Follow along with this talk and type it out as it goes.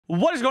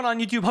What is going on,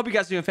 YouTube? Hope you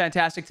guys are doing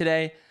fantastic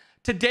today.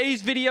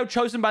 Today's video,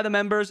 chosen by the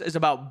members, is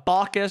about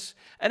Bacchus,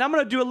 and I'm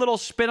going to do a little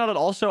spin on it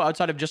also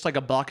outside of just like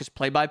a Bacchus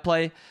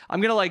play-by-play.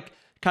 I'm going to like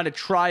kind of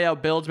try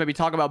out builds, maybe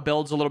talk about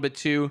builds a little bit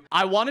too.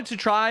 I wanted to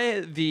try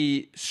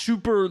the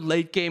super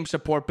late game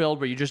support build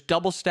where you just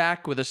double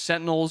stack with a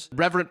Sentinels,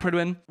 Reverent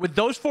Pridwin. With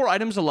those 4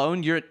 items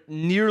alone, you're at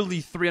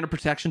nearly 300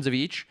 protections of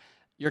each.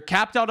 You're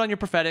capped out on your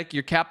Prophetic.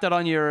 You're capped out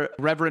on your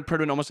Reverent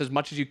Pridwin almost as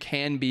much as you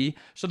can be.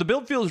 So the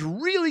build feels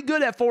really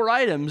good at 4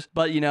 items.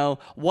 But, you know,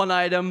 1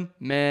 item,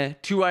 meh.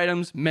 2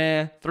 items,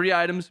 meh. 3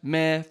 items,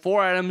 meh.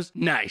 4 items,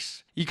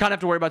 nice. You kind of have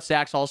to worry about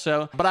stacks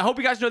also. But I hope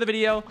you guys enjoy the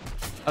video.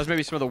 That was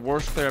maybe some of the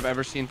worst clear I've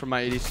ever seen from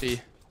my ADC.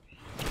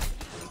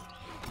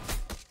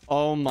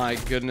 Oh my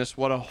goodness.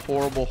 What a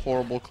horrible,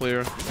 horrible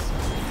clear.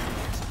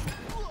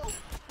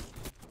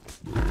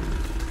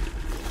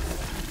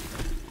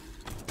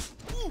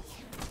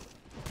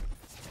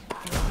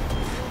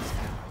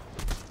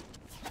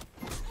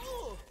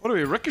 What are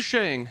we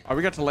ricocheting? Oh,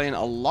 we got to lane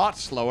a lot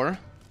slower.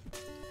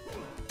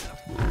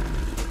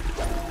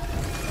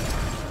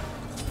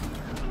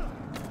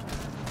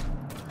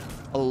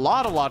 A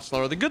lot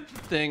slower. The good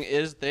thing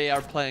is they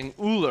are playing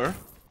Uller,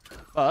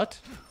 but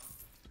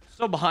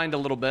still behind a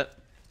little bit.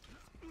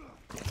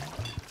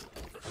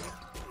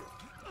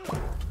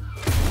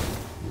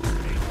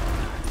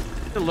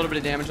 Did a little bit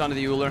of damage onto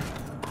the Uller.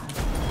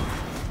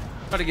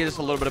 Try to get us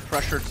a little bit of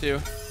pressure too.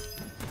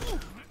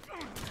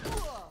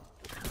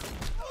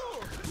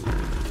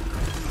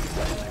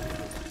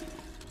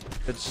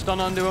 Good stun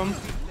onto him.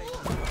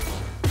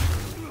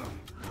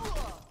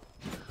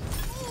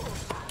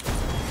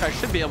 I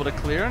should be able to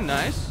clear.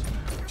 Nice.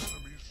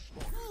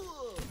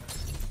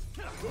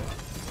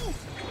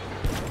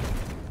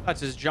 That's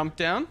his jump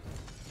down.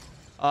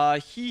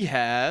 He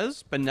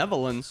has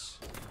Benevolence.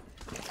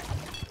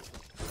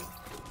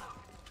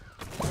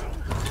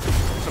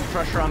 Some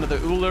pressure onto the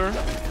Uller.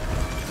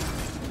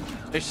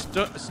 They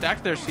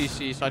stacked their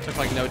CC, so I took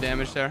like no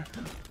damage there.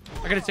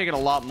 I could have taken a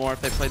lot more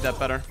if they played that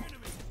better.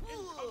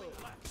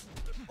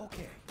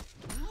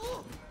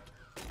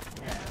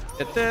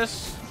 Get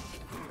this.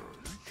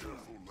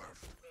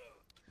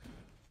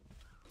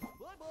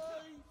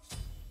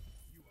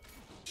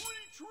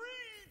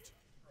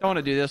 Don't want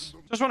to do this.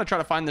 Just want to try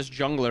to find this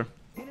jungler.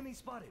 Enemy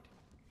spotted.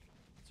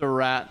 It's a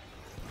rat.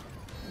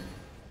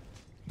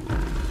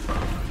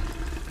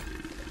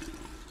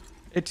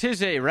 It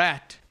is a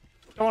rat.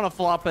 Don't want to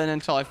flop in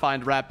until I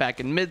find rat back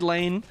in mid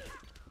lane.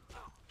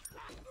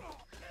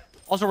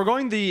 Also, we're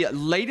going the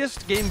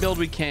latest game build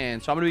we can.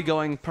 So I'm going to be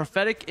going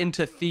Prophetic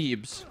into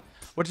Thebes,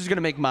 which is going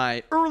to make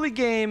my early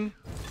game,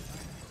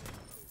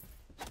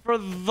 for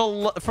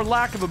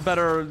lack of a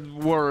better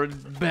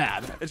word,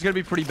 bad. It's going to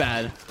be pretty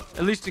bad,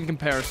 at least in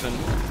comparison.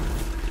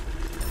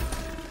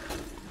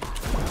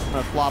 I'm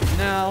going to flop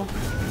now.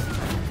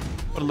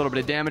 Put a little bit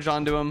of damage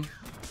onto him.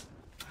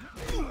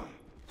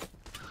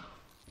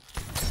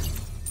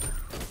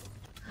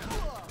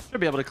 Should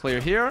be able to clear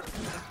here.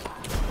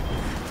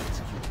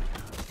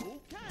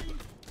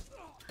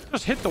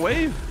 Just hit the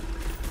wave.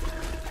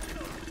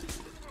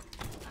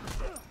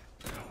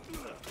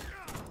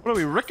 What are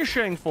we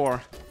ricocheting for?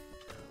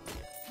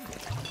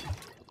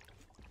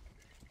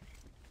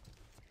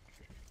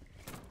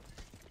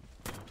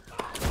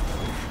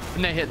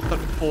 And they hit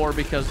 4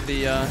 because of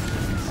the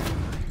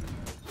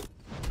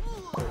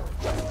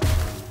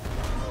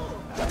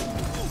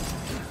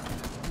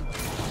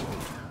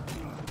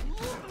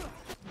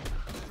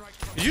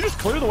Did you just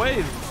clear the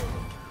wave?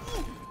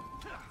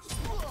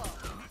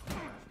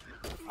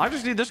 I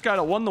just need this guy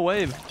to win the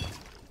wave.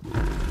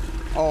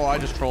 Oh, I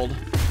just trolled.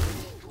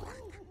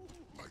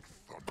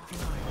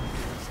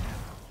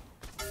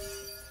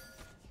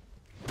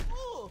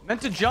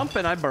 Meant to jump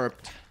and I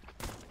burped.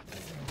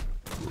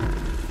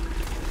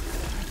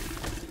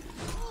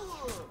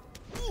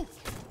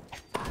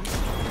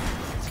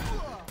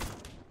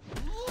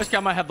 This guy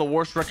might have the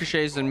worst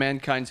ricochets in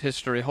mankind's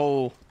history.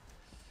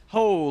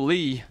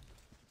 Holy.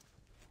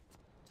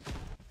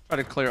 Try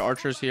to clear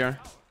archers here.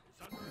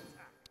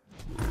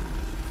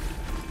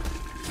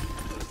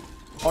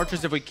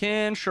 Archers if we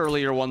can. Surely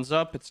your one's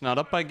up. It's not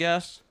up, I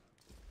guess.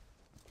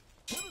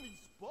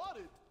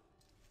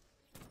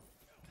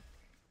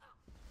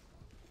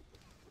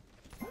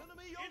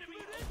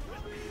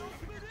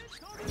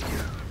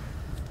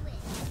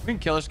 We can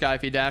kill this guy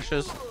if he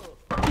dashes.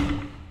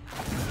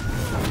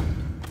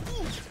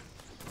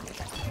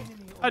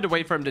 I had to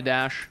wait for him to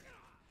dash.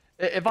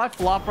 If I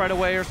flop right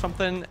away or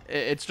something,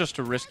 it's just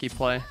a risky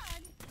play.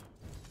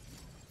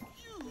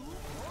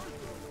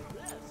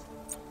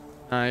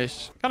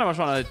 Nice. Kind of just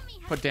want to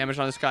put damage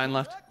on this guy and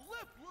left.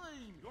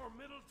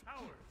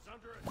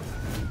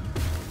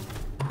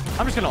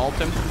 I'm just going to ult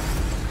him.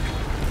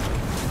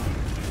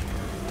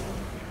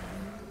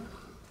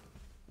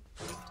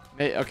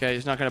 Okay,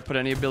 he's not going to put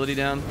any ability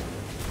down.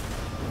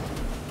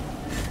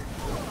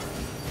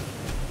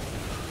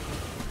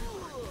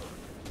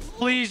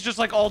 Please just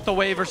like ult the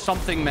wave or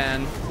something,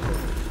 man.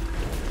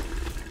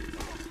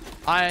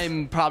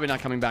 I'm probably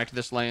not coming back to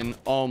this lane.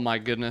 Oh my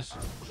goodness.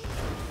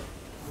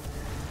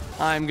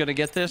 I'm gonna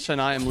get this,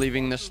 and I am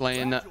leaving this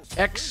lane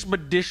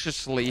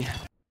expeditiously.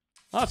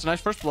 Oh, that's a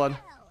nice first blood.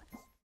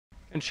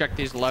 And check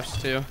these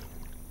lefts too. You're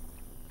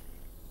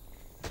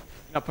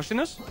not pushing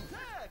this?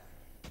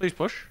 Please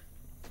push.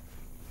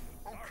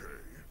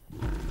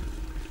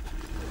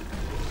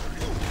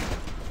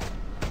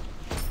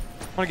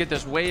 I want to get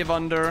this wave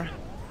under.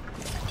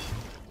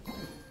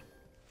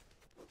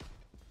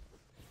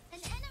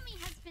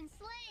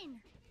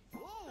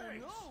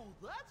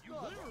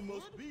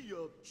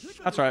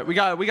 That's all right. We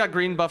got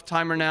green buff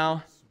timer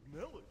now.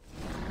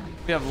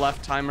 We have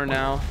left timer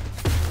now.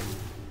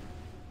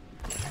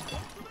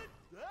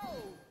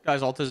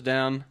 Guy's ult is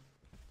down.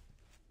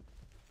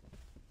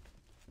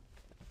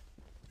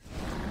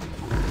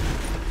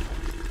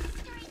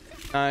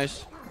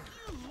 Nice.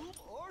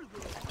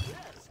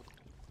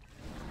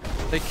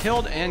 They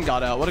killed and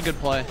got out. What a good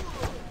play.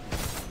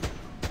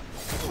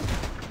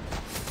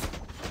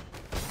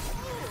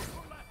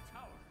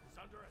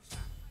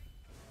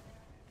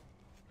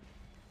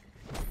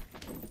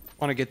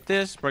 Want to get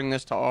this, bring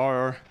this to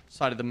our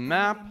side of the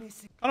map.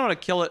 I don't want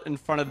to kill it in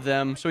front of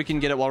them so we can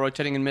get it while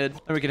rotating in mid.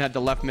 Then we can head to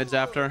left mids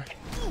after.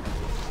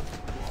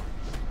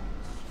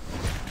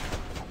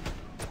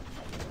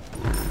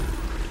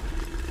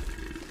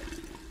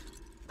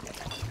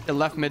 Get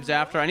left mids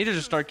after. I need to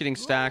just start getting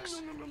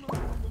stacks.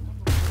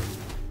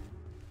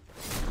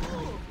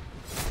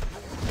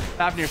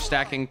 Fafnir's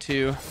stacking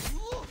too.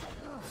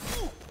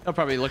 They'll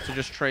probably look to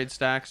just trade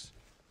stacks.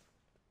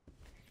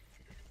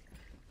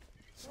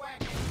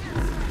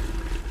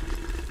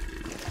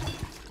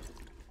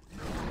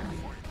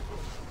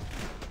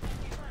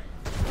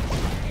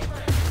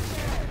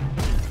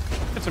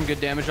 Get some good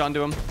damage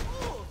onto him.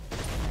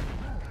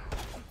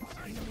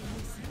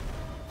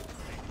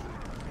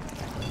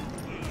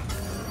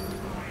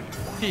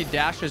 He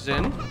dashes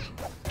in.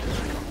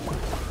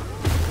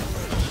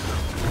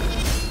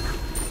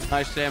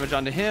 Nice damage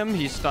onto him.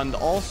 He's stunned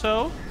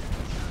also.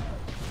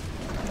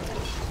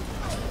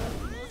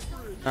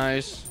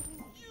 Nice.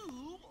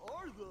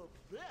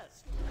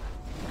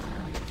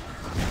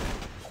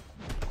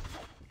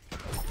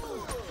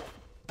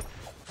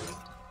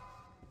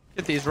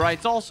 Get these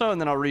rights also, and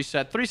then I'll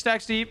reset. 3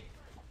 stacks deep.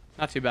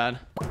 Not too bad.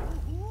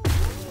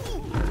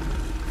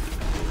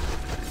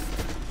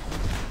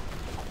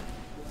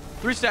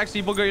 Three stacks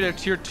deep. We'll go to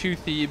tier 2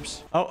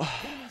 Thebes. Oh,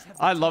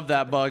 I love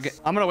that bug.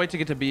 I'm gonna wait to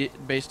get to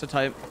base to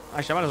type.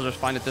 Actually, I might as well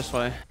just find it this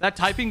way. That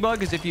typing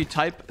bug is if you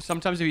type,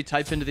 sometimes if you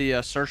type into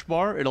the search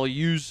bar, it'll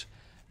use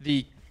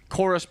the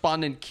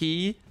correspondent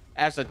key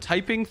as a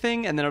typing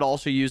thing, and then it'll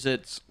also use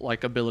its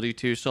like ability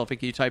too. So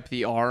if you type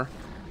the R,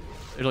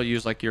 it'll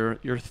use like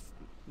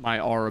my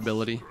R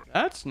ability.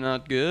 That's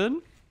not good.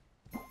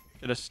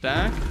 Get a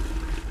stack.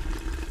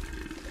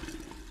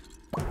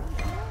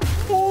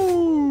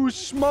 Ooh,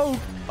 smoke.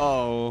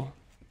 Oh.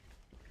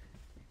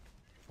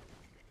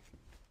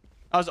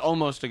 That was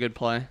almost a good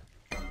play.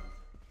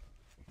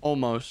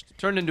 Almost.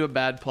 Turned into a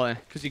bad play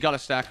because he got a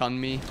stack on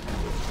me.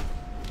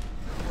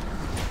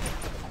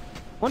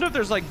 Wonder if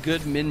there's like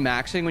good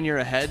min-maxing when you're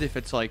ahead, if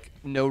it's like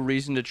no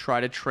reason to try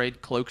to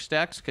trade cloak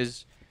stacks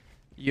because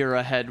you're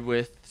ahead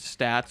with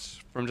stats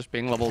from just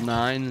being level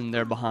 9 and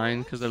they're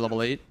behind because they're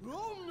level 8.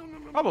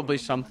 Probably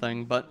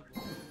something, but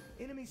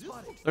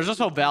there's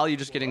also value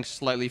just getting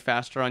slightly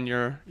faster on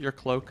your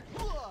cloak.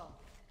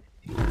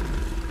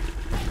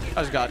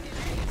 Guy's got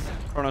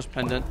Chronos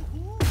Pendant.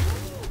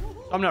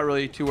 I'm not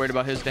really too worried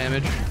about his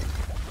damage.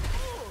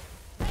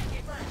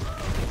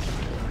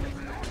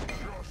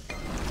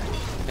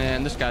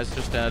 And this guy's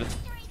just dead.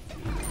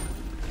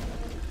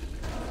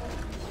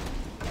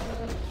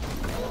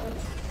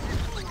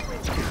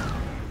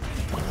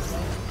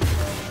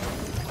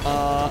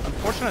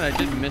 Unfortunately, I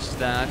did miss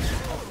that.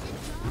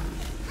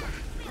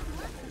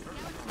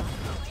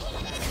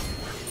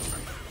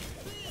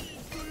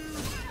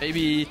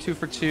 Maybe 2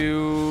 for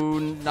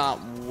 2,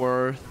 not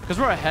worth. Because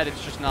we're ahead,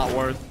 it's just not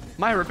worth.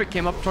 My horrific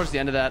came up towards the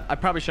end of that. I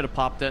probably should have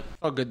popped it.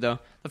 Oh, good though.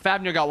 The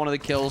Fafnir got one of the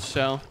kills,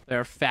 so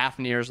there.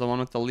 Fafnir's the one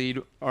with the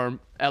lead, or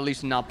at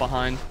least not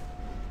behind.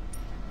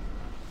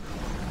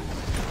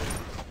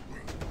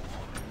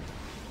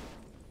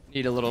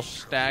 Need a little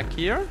stack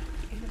here.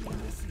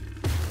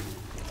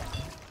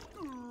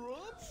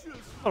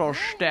 Little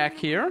stack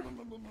here.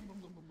 I'm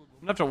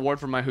gonna have to ward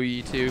for my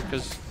Hui too,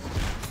 because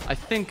I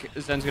think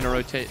Zen's gonna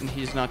rotate and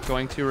he's not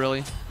going to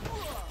really.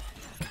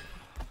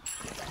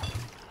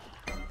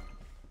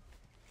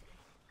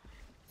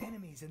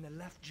 Enemies in the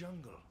left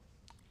jungle.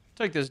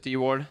 Take this D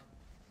ward.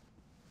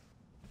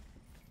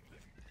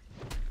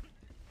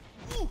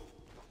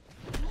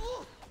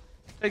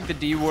 Take the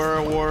D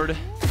ward.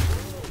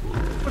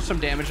 Put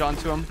some damage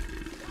onto him.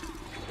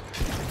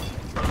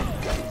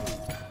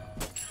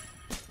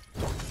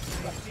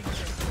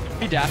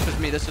 If he dashes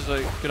me, this is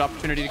a good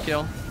opportunity to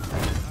kill.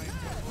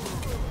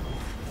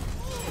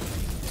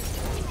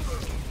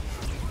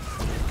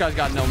 This guy's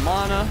got no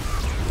mana.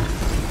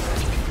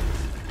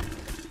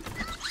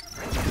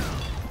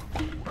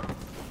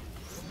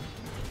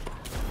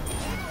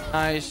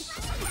 Nice.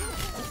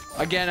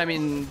 Again, I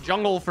mean,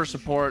 jungle for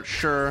support,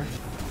 sure.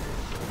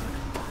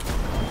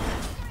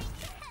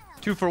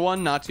 2 for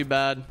 1, not too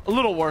bad. A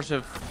little worse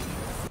if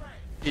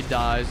he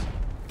dies,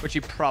 which he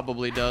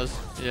probably does.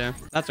 Yeah,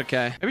 that's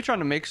okay. Maybe trying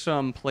to make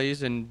some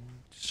plays in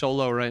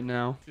solo right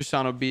now.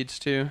 Susano beats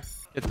too.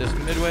 Get this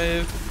mid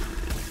wave.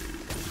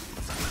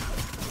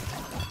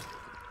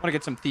 I want to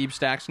get some Thebe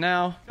stacks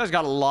now. This guy's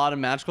got a lot of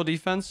magical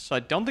defense, so I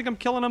don't think I'm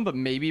killing him, but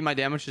maybe my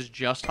damage is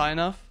just high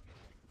enough.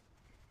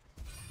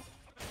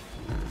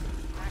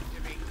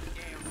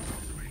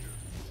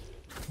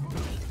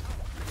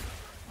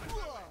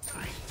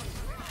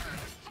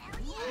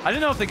 I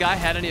didn't know if the guy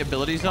had any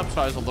abilities up,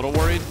 so I was a little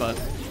worried, but...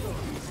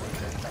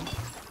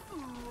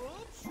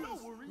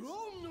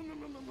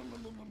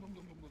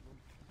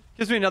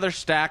 Gives me another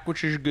stack,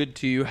 which is good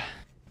too.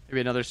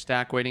 Maybe another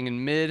stack waiting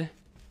in mid.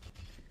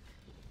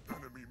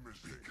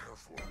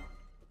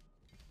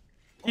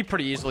 He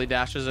pretty easily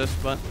dashes this,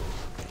 but...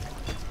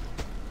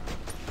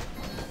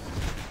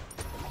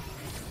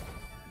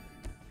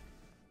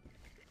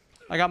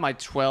 I got my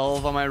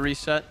 12 on my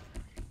reset.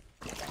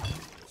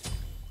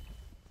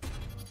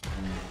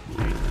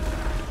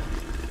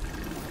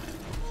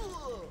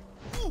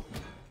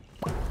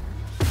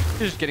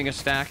 Just getting a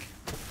stack.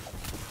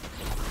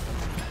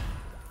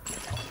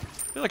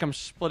 I feel like I'm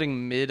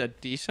splitting mid a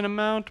decent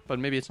amount, but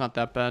maybe it's not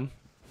that bad.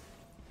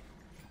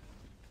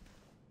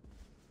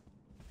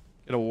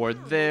 Get a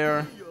ward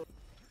there.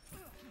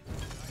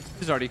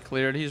 He's already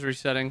cleared. He's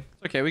resetting.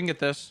 It's okay, we can get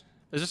this.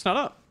 Is this not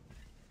up?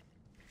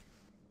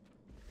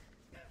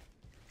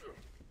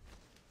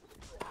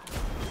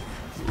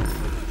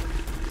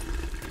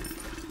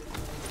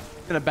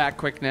 Gonna back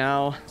quick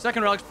now.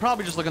 Second relic's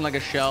probably just looking like a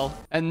shell.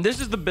 And this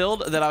is the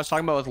build that I was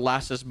talking about with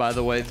Lassus, by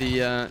the way.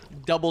 The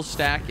double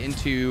stack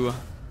into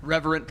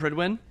Reverent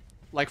Pridwin.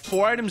 Like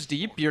 4 items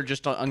deep, you're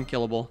just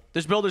unkillable.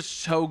 This build is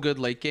so good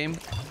late game.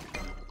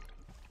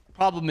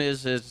 Problem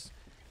is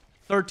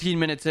 13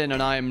 minutes in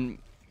and I'm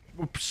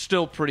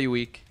still pretty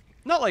weak.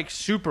 Not like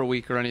super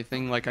weak or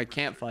anything, like I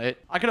can't fight.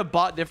 I could have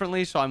bought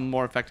differently, so I'm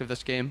more effective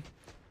this game.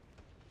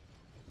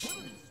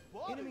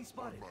 Enemy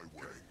spotted.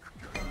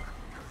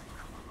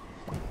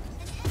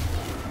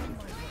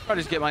 Try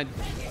to just get my...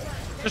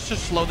 Just to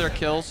slow their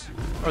kills.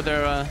 Or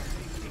their,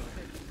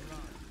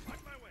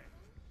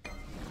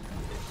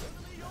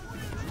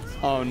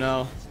 Oh,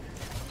 no.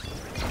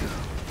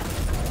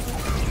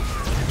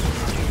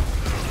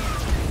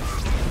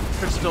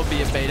 Could still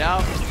be a bait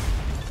out.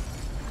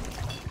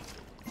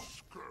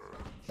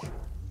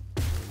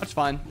 That's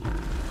fine.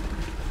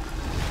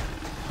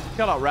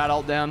 Got our rat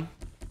ult down.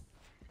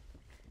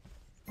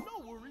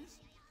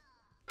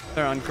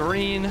 They're on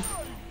green.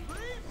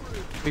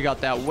 We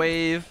got that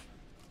wave.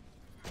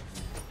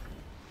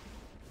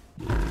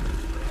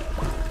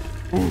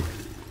 Ooh,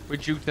 we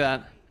juked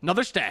that.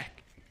 Another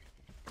stack.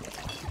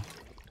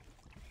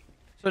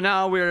 So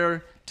now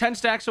we're 10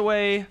 stacks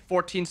away,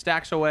 14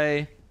 stacks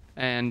away,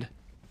 and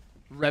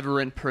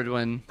Reverent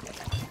Pridwin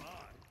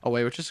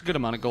away, which is a good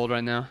amount of gold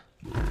right now.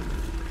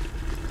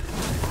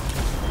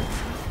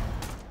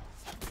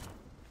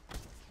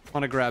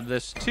 Want to grab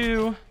this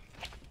too.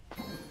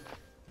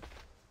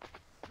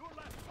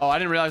 Oh, I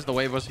didn't realize the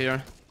wave was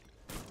here.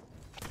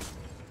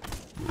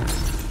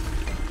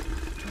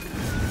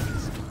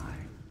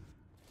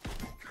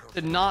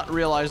 Did not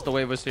realize the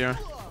wave was here.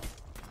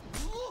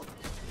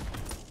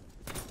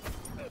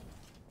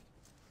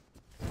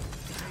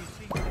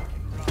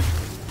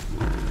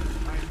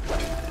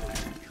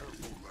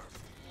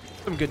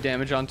 Some good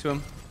damage onto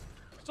him.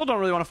 Still don't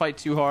really want to fight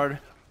too hard.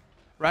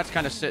 Rat's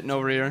kind of sitting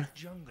over here.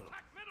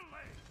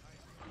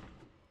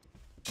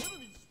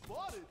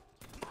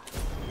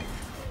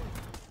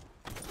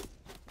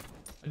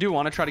 I do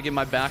want to try to get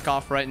my back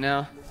off right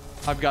now.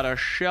 I've got a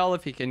shell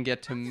if he can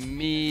get to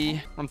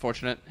me.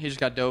 Unfortunate. He just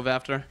got dove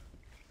after.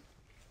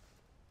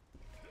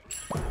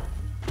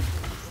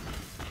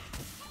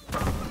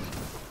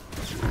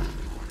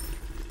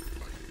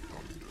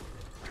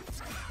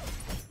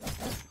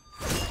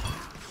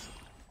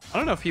 I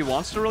don't know if he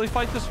wants to really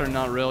fight this or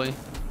not really.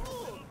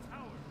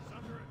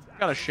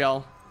 Got a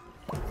shell.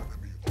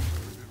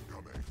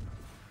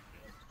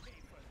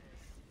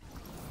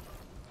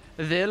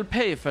 They'll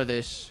pay for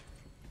this.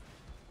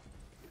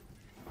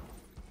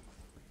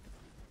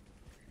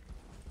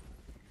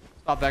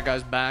 Stop that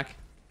guy's back.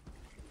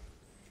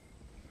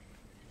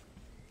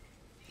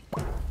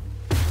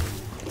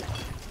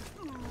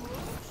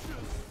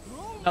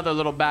 Another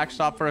little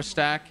backstop for a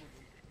stack.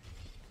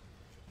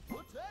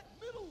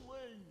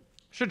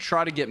 Should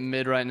try to get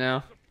mid right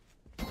now.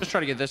 Just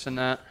try to get this and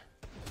that.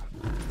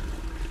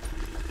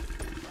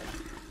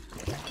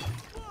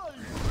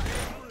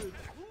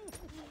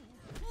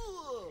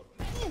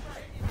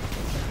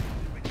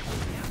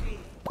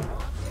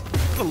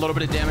 Put a little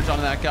bit of damage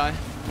onto that guy.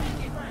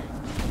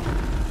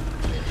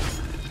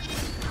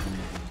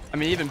 I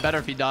mean, even better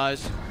if he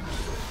dies.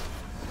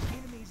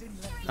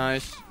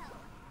 Nice.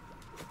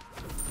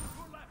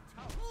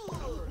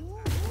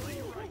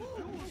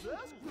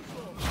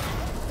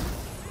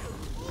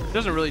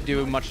 Doesn't really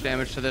do much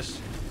damage to this.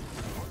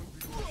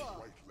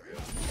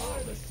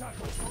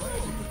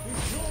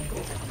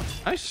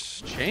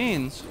 Nice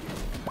chains.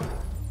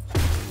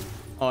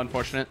 Oh,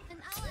 unfortunate. An ally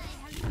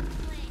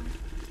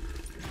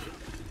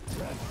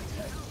has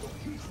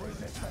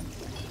been slain.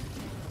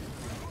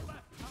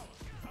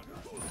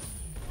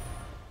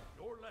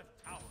 Your left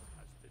tower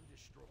has been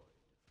destroyed.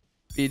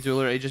 Bead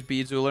Zuler, Aegis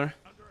Bead Zuler.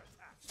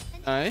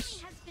 An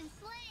Nice. enemy has been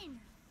slain.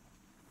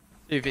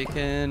 See if he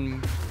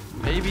can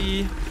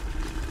maybe.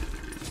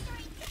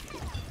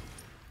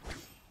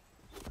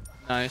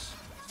 Nice.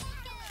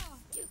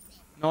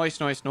 Nice,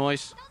 nice,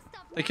 nice.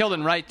 They killed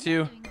him right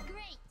too. Doing great.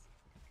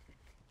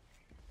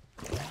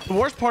 The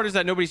worst part is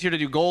that nobody's here to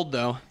do gold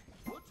though.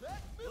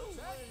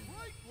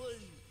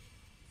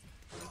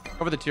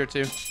 Over the tier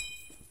 2.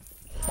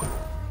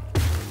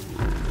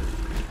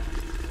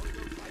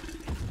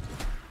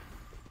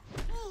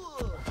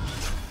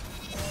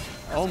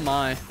 Oh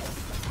my.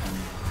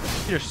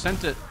 Peter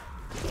sent it.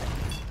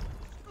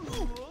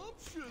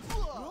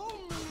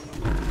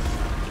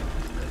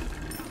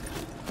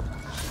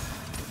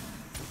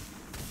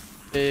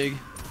 Big.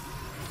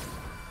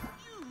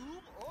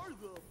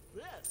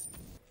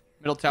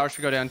 Middle tower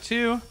should go down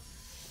too.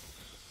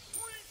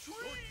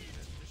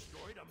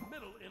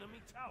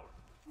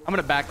 I'm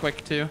gonna back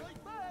quick too.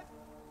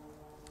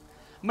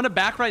 I'm gonna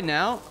back right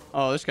now.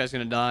 Oh, this guy's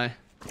gonna die.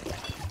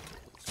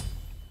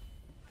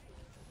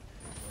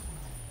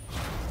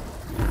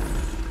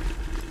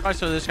 Probably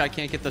so this guy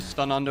can't get the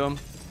stun onto him.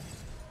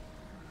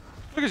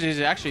 Because he's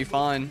actually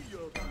fine.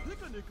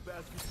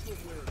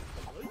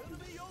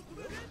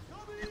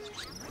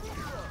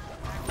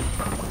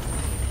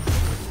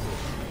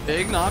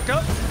 Big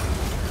knockup.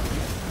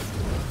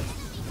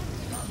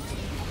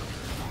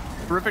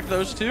 Terrific,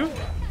 those two.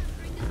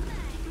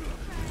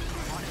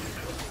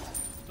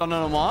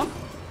 Stunning them off.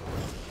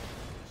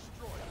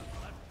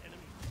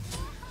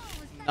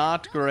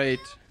 Not great.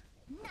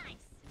 Nice.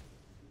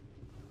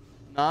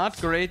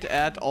 Not great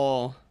at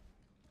all.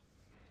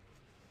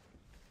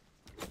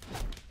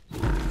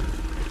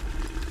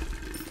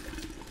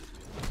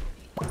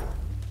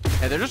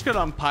 Yeah, they're just good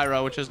on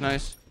Pyro, which is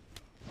nice.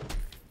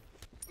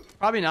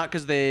 Probably not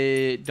because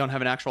they don't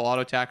have an actual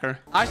auto attacker.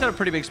 I just had a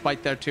pretty big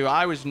spike there too.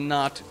 I was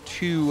not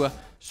too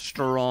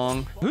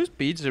strong. Whose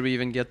beads did we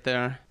even get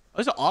there? Oh,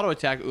 there's an auto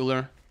attack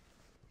Uller.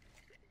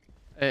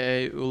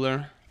 Hey,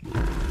 Uller.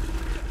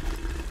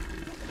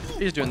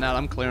 He's doing that.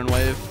 I'm clearing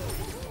wave.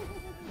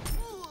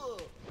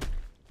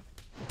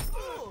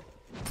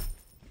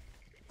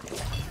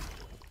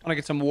 I want to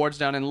get some wards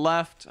down and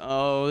left.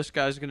 Oh, this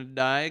guy's going to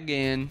die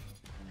again.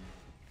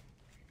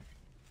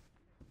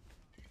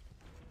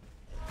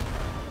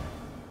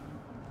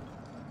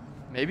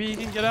 Maybe he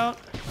can get out.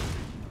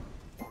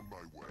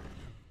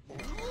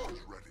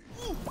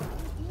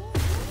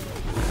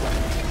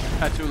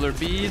 That's Uller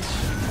beads.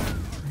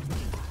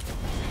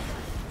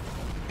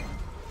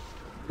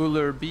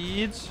 Uller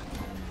beads.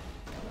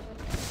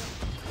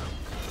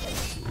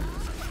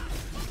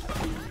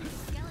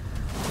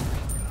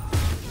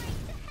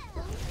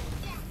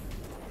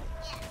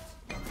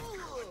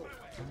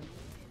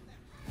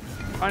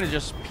 Trying to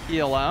just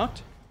peel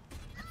out.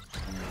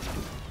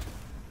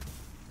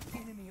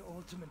 Enemy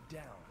ultimate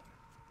down.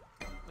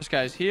 This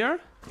guy's here.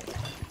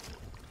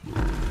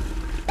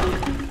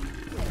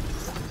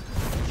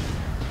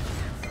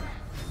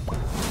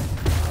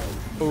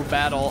 Oh,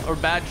 bad ult or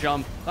bad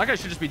jump. That guy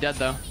should just be dead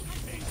though.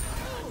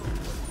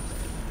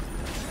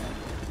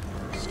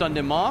 Stunned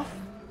him off.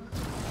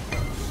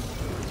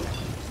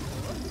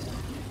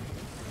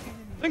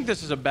 I think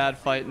this is a bad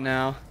fight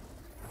now.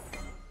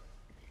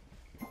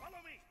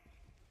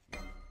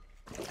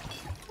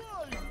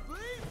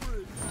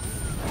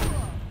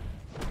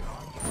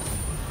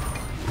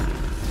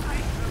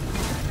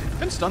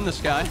 Can stun this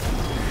guy.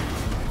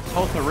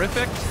 Oh,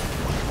 horrific.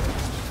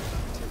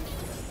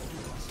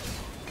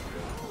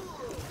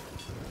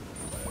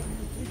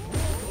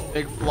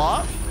 Big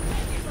flop.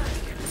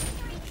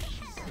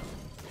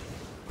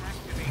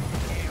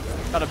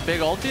 Got a big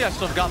ulti. I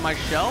still got my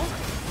shell.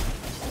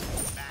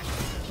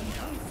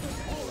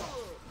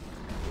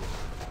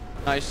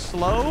 Nice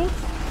slow.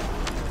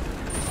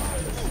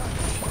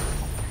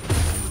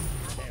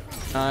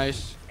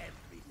 Nice.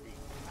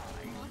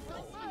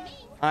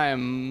 I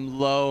am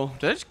low.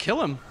 Did I just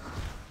kill him?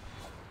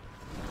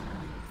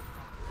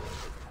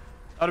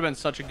 That would have been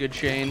such a good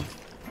chain.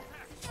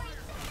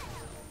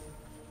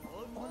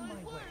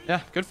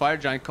 Yeah, good fire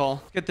giant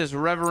call. Get this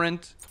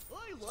reverent.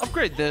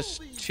 Upgrade this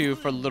too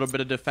for a little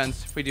bit of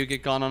defense if we do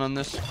get gone on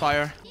this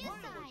fire.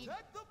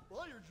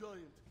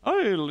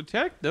 I'll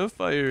attack the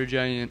fire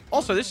giant.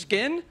 Also, this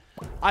skin,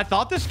 I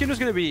thought this skin was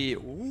going to be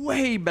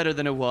way better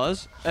than it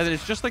was. And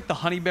it's just like the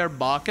honey bear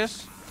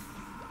bacchus,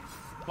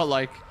 but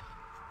like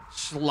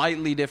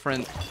slightly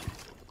different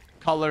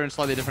color and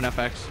slightly different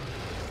FX.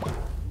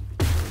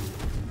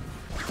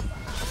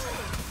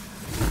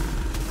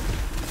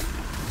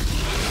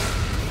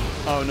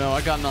 Oh no,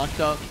 I got knocked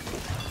up.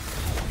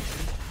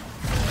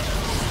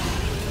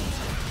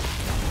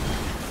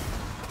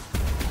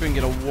 We can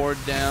get a ward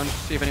down,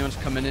 see if anyone's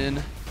coming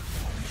in.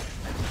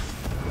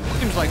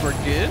 Seems like we're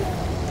good.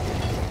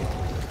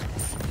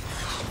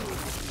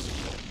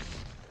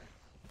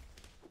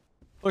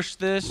 Push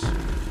this.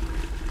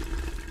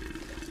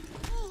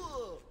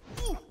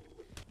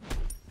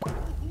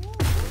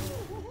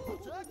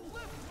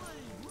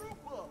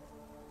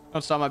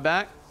 Don't stop my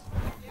back.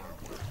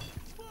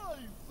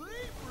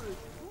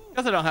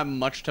 Guess I don't have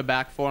much to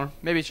back for.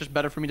 Maybe it's just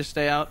better for me to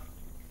stay out.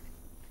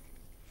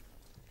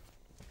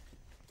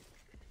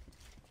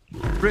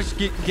 Risk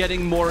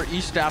getting more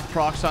E-Staff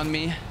procs on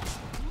me.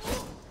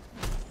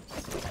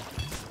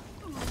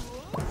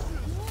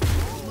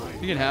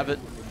 You can have it.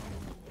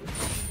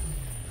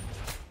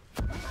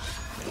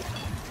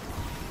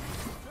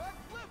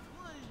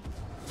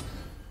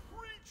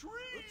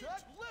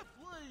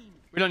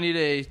 We don't need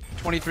a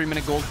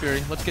 23-minute Gold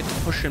Fury. Let's get to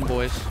pushing,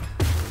 boys.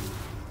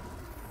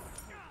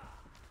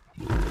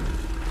 Your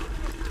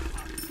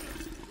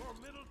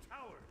middle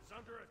tower is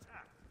under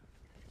attack.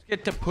 Let's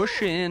get to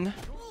pushing.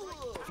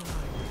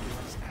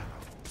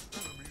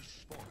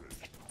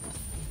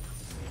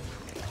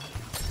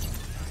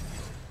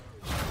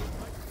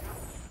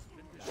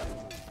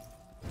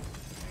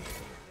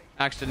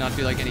 Axe did not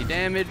do like any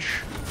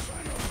damage.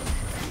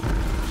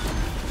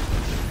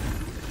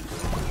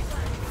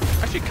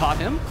 Actually caught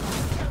him.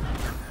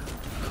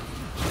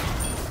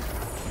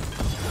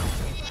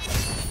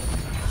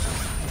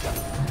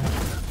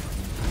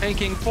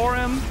 Tanking for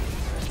him.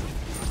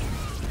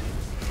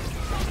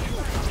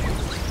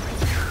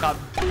 Got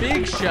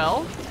big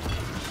shell.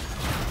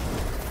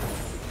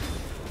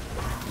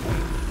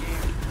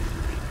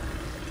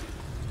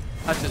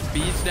 That's his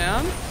beads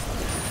down.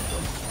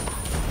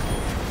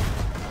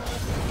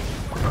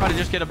 Try to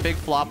just get a big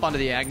flop onto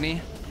the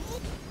Agni.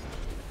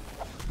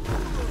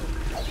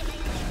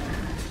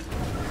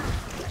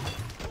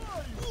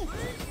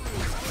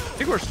 I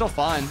think we're still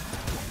fine.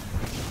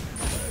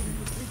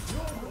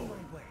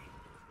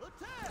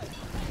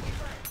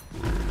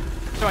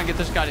 Try and get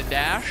this guy to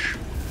dash.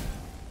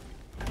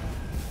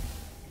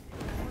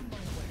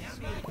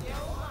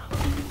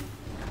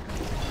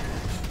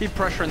 Keep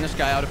pressuring this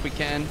guy out if we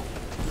can.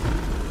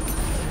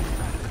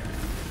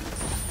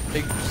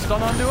 Big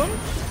stun onto him.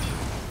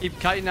 Keep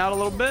kiting out a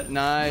little bit.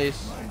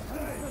 Nice.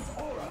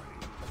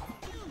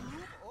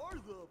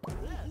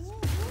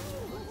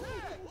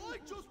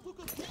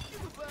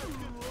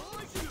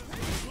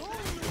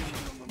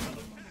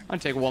 I'll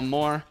take one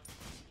more.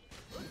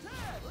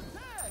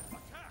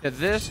 Get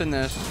this and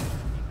this.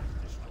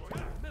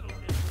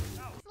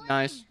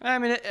 Nice. I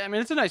mean,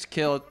 it's a nice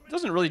kill. It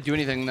doesn't really do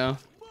anything though.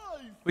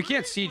 We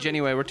can't siege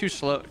anyway. We're too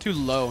slow. Too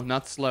low.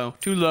 Not slow.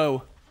 Too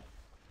low.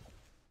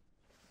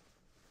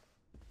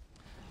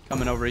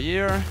 Coming over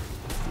here.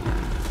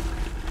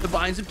 The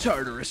vines of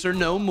Tartarus are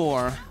no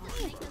more.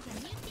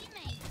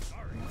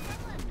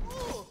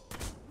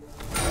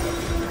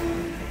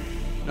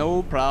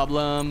 No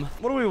problem.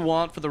 What do we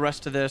want for the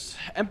rest of this?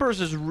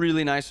 Emperors is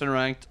really nice and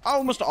ranked. I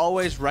almost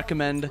always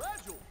recommend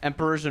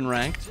Emperors in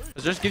ranked.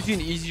 It just gives you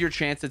an easier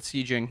chance at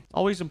sieging.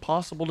 Always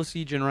impossible to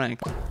siege in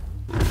ranked.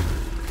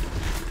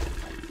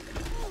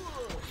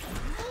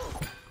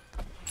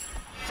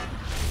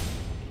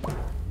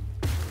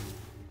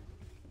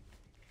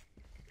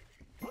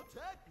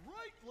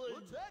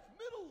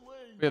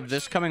 We have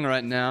this coming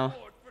right now.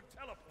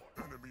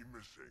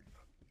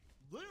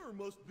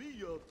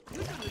 Do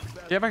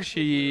you have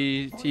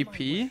actually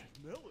TP?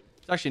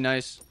 It's actually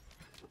nice.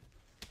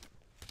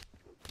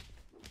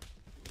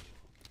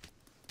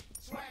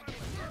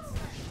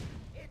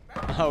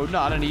 Oh,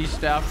 not an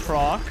E-Staff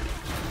proc.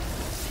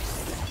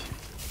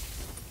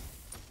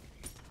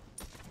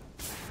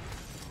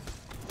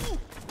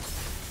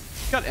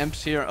 Got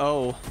imps here.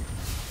 Oh.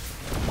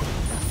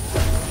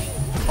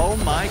 Oh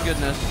my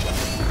goodness.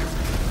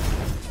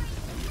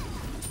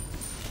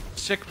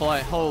 Sick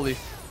play. Holy.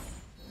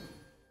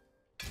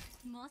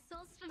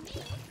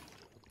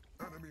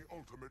 Enemy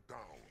ultimate down.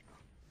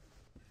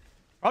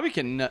 Probably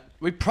can.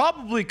 We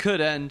probably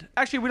could end.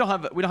 Actually, we don't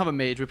have a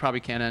mage. We probably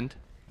can end.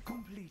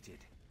 Completed.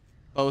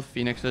 Both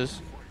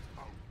phoenixes.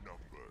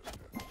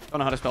 Don't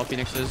know how to spell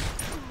phoenixes.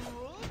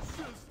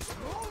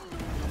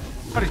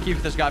 Try to keep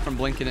this guy from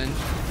blinking in.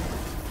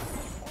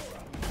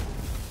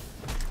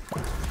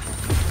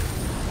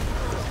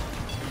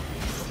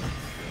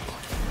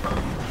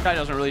 Guy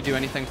doesn't really do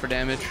anything for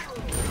damage.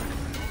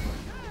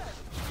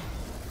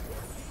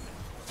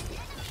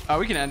 Oh,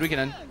 we can end. We can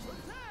end.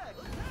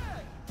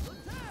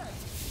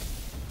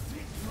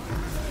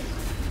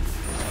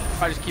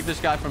 Try to just keep this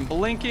guy from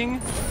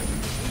blinking.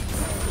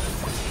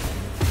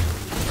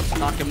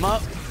 Knock him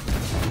up.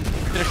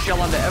 Get a shell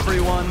onto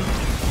everyone.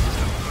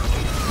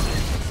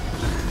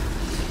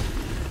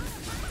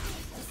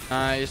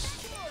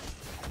 Nice.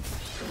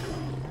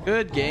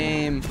 Good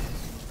game.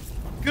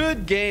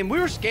 Good game. We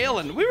were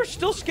scaling. We were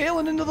still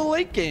scaling into the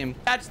late game.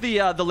 That's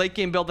the late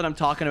game build that I'm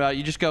talking about.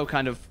 You just go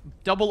kind of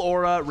double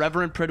aura,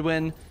 Reverend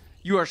Pridwin.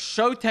 You are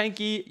so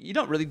tanky. You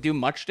don't really do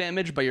much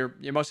damage, but you're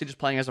mostly just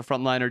playing as a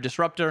frontliner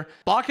disruptor.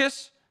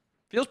 Bacchus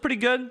feels pretty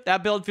good.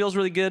 That build feels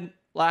really good.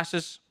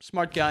 Lassus,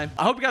 smart guy.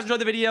 I hope you guys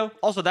enjoyed the video.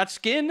 Also, that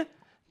skin,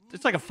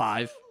 it's like a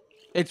 5.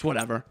 It's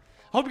whatever.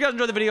 I hope you guys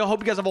enjoyed the video. Hope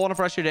you guys have a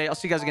wonderful rest of your day. I'll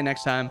see you guys again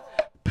next time.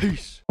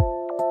 Peace.